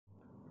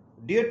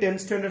Dear 10th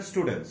standard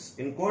students,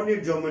 in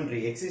coordinate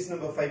geometry, exercise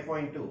number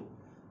 5.2,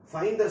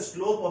 find the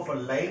slope of a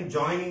line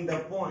joining the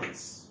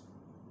points.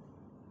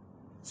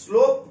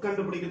 Slope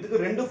கண்டுபிடிக்கிறதுக்கு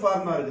ரெண்டு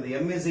formula இருக்குது.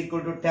 M is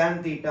equal to tan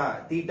theta.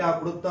 Theta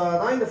கொடுத்தா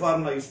தான் இந்த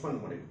formula use பண்ண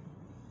முடியும்.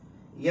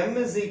 M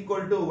is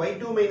equal to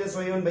y2 minus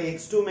y1 by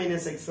x2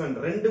 minus x1.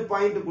 ரெண்டு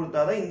point கொடுத்தா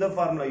தான் இந்த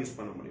ஃபார்முலா யூஸ்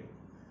பண்ண முடியும்.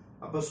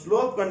 அப்ப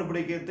ஸ்லோப்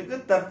கண்டுபிடிக்கிறதுக்கு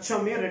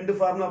தற்சமய ரெண்டு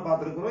ஃபார்முலா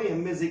பார்த்திருக்கிறோம்.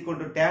 M is equal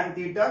to tan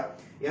theta,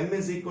 M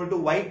is equal to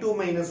y2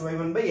 minus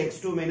y1 by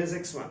x2 minus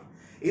x1.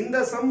 இந்த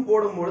சம்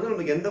போடும்போது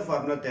நமக்கு எந்த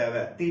ஃபார்முலா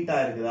தேவை? தீட்டா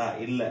இருக்குதா?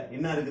 இல்ல.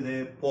 என்ன இருக்குது?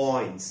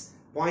 பாயிண்ட்ஸ்.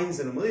 பாயிண்ட்ஸ்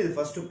என்னும்போது இது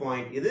ஃபர்ஸ்ட்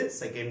பாயிண்ட், இது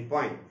second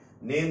point.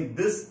 Name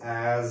this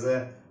as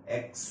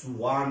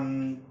x1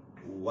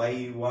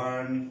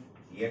 y1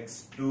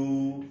 x2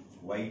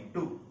 y2.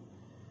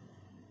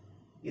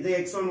 இது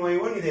x1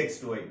 y1, இது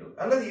x2 y2.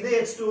 அல்லது இது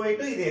x2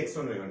 y2, இது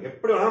x1 y1.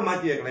 எப்படி வேணா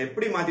மாத்தி வைக்கலாம்.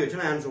 எப்படி மாத்தி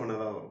வச்சா ஆன்சர்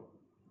பண்ணதா வரும்.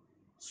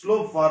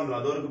 ஸ்லோப் ஃபார்முலா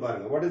அது இருக்கு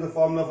பாருங்க. What is the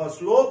formula for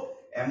slope?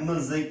 M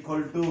is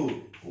equal to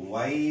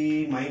y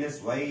minus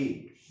y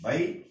by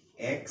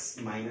x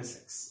minus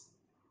x.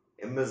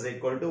 M is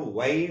equal to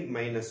y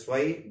minus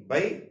y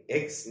by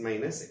x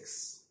minus x.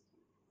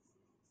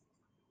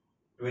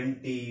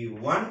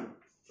 21,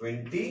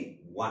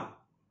 21.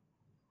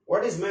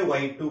 What is my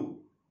y2?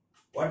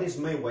 What is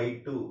my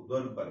y2? Go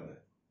பாருங்க.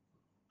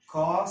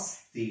 Cos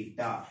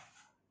theta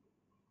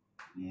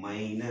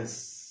minus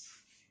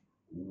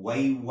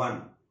y1.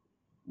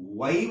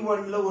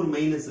 y1 ல ஒரு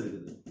minus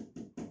இருக்குது.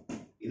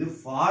 இது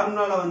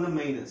ஃபார்முலால வந்து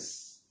minus.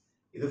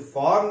 இது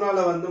ஃபார்முலால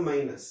வந்து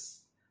minus.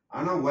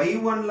 ஆனா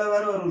y1 ல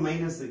வேற ஒரு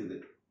மைனஸ் இருக்குது.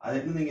 அது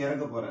எப்படி நீங்க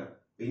இறக்க போற?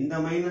 இந்த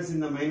மைனஸ்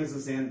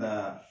சேர்ந்தா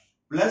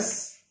பிளஸ்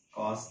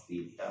cos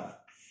theta.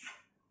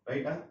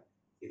 ரைட்டா?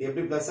 இது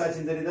எப்படி பிளஸ்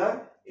ஆச்சுன்னு தெரியுதா?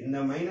 இந்த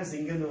மைனஸ்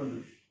இங்க இருந்து வந்து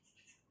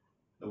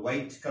the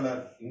white color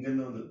இங்க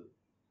இருந்து வந்து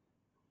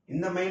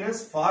இந்த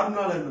மைனஸ்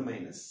ஃபார்முலால இருந்து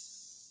மைனஸ்.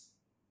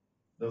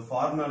 the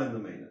ஃபார்முலால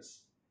இருந்து மைனஸ்.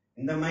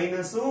 இந்த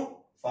மைனஸும்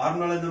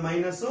ஃபார்முலால இருந்து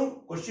மைனஸும்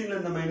क्वेश्चनல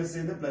இருந்து மைனஸ்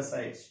சேர்ந்து பிளஸ்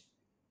ஆயிடுச்சு.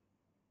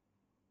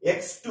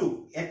 x2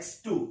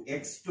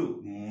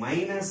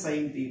 minus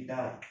sin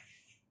theta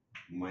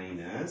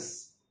minus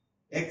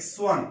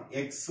x1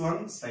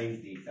 sin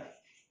theta.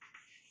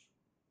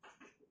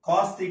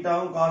 cos theta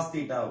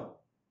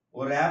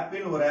ஒரு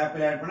ஆப்பிள்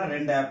ஆட் பண்ணா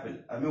ரெண்டு ஆப்பிள்.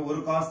 அதுமே ஒரு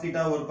cos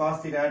theta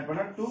ஆட்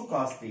பண்ணா 2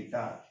 cos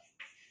theta.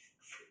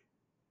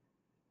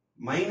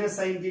 minus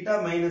sin theta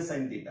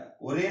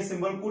ஒரே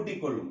சிம்பல்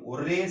கூட்டிக்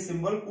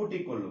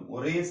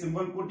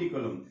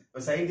கொள்ளும். இப்ப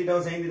sin theta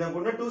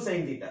கொண்டா 2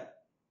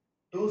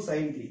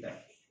 sin theta.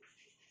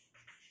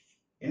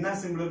 என்ன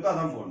சிம்பிள் இருக்கோ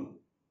அதான் போடணும்.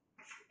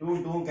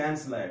 2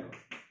 கேன்சல் ஆயிடும்.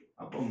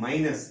 அப்போ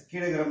மைனஸ்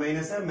கீழே இருக்கிற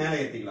மைனஸை மேலே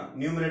ஏத்திக்கலாம்.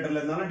 நியூமரேட்டர்ல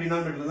இருந்தாலும்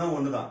டினாமினேட்டர்ல தான்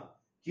ஒண்ணுதான்.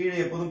 கீழே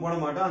எப்போதும் போட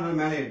மாட்டோம், அதனால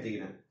மேலே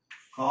ஏத்திக்கிறேன்.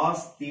 cos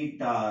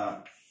theta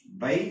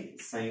by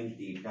sin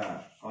theta.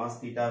 cos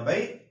theta by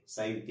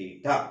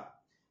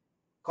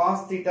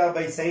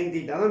sin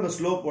theta தான் நம்ம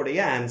ஸ்லோப் உடைய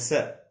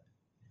ஆன்சர்.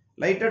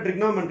 லைட்டா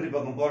ட்ரிக்னாமெட்ரி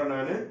பக்கம் போறேன்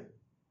நானு.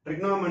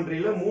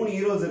 ட்ரிக்னாமெட்ரியில 3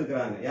 ஹீரோஸ்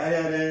இருக்காங்க. யார்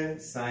யாரு?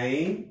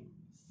 sin,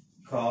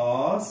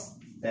 cos,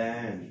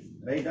 tan.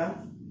 ரைட்டா?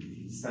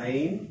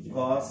 sin,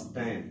 cos,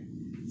 tan.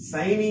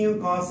 சைனையும்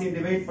காஸையும்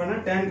டிவைட் பண்ணா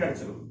tan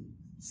கிடைச்சிடும்.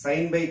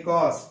 sin by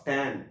cos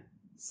tan.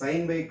 sin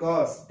by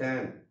cos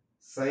tan.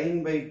 sin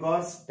by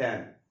cos tan.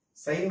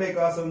 sin by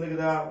cos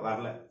வந்துக்குதா?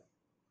 வரல.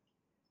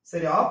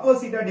 சரி,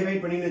 ஆப்போசிட்டா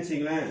டிவைட் பண்ணின்னு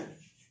வச்சீங்களேன்.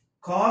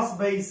 cos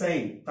by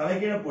sin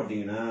தலைகீழ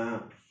போட்டீங்கன்னா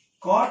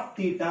cot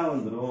theta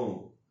வந்துரும்.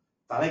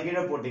 தலைகீழ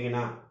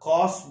போட்டீங்கன்னா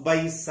cos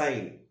by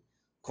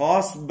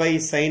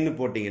sin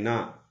போட்டீங்கன்னா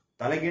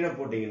தலைகீழ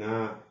போட்டீங்கன்னா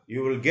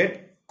you will get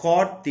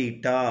cot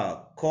theta.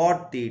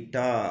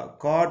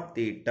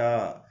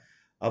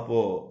 அப்போ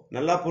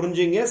நல்லா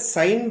புரிஞ்சுங்க.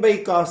 sin by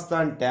cos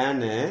தான் tan.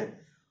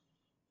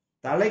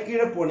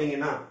 தலைகீழ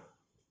போனீங்கன்னா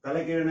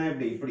தலைகீழனா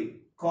இப்படி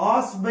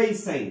cos by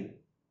sin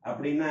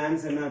அப்படின்னா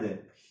ஆன்சர் என்னது?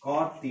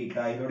 cot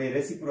theta. இதோட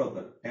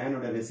ரெசிப்ரோக்கல், tan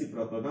ஓட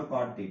ரெசிப்ரோக்கல் தான்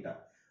cot theta.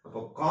 அப்போ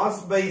cos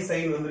by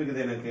sin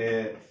வந்திருக்குது எனக்கு.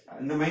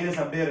 இந்த மைனஸ்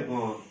அப்படியே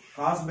இருக்கும்.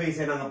 cos by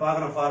sin நாங்க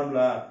பார்க்குற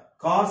ஃபார்முலா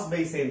cos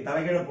by sin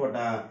தலைகீழ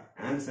போட்டா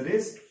answer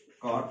is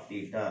cot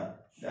theta.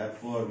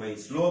 Therefore my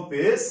slope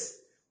is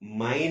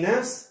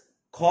minus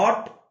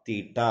cot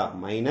theta.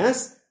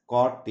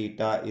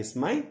 Is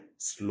my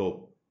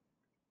slope.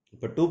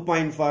 இப்போ 2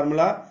 பாயிண்ட்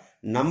ஃபார்முலா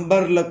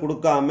நம்பர்ல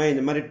கொடுக்காம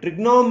இந்த மாதிரி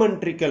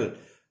ட்ரிக்னாமெட்ரிக்கல்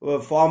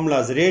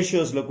ஃபார்முலாஸ்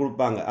ரேஷியோஸ்ல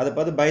கொடுப்பாங்க. அதை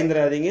பார்த்து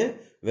பயந்துராதீங்க.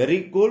 Very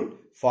cool.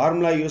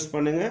 ஃபார்முலா யூஸ்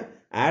பண்ணுங்க,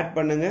 ஆட்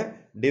பண்ணுங்க.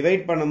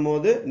 டிவைட்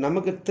பண்ணும்போது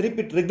நமக்கு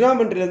திருப்பி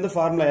ட்ரிக்னாமெட்ரில இருந்து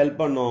ஃபார்முலா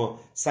ஹெல்ப் பண்ணும்.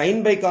 sin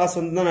by cos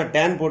வந்து தான் நான்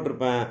tan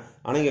போட்டிருப்பேன்.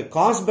 ஆனா இங்க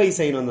cos by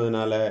sin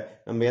வந்ததுனால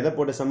நம்ம எதை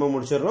போட்டு சம்ம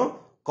முடிச்சிடுறோம்?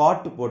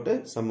 cot போட்டு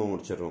சம்ம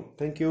முடிச்சிடுறோம்.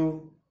 Thank you.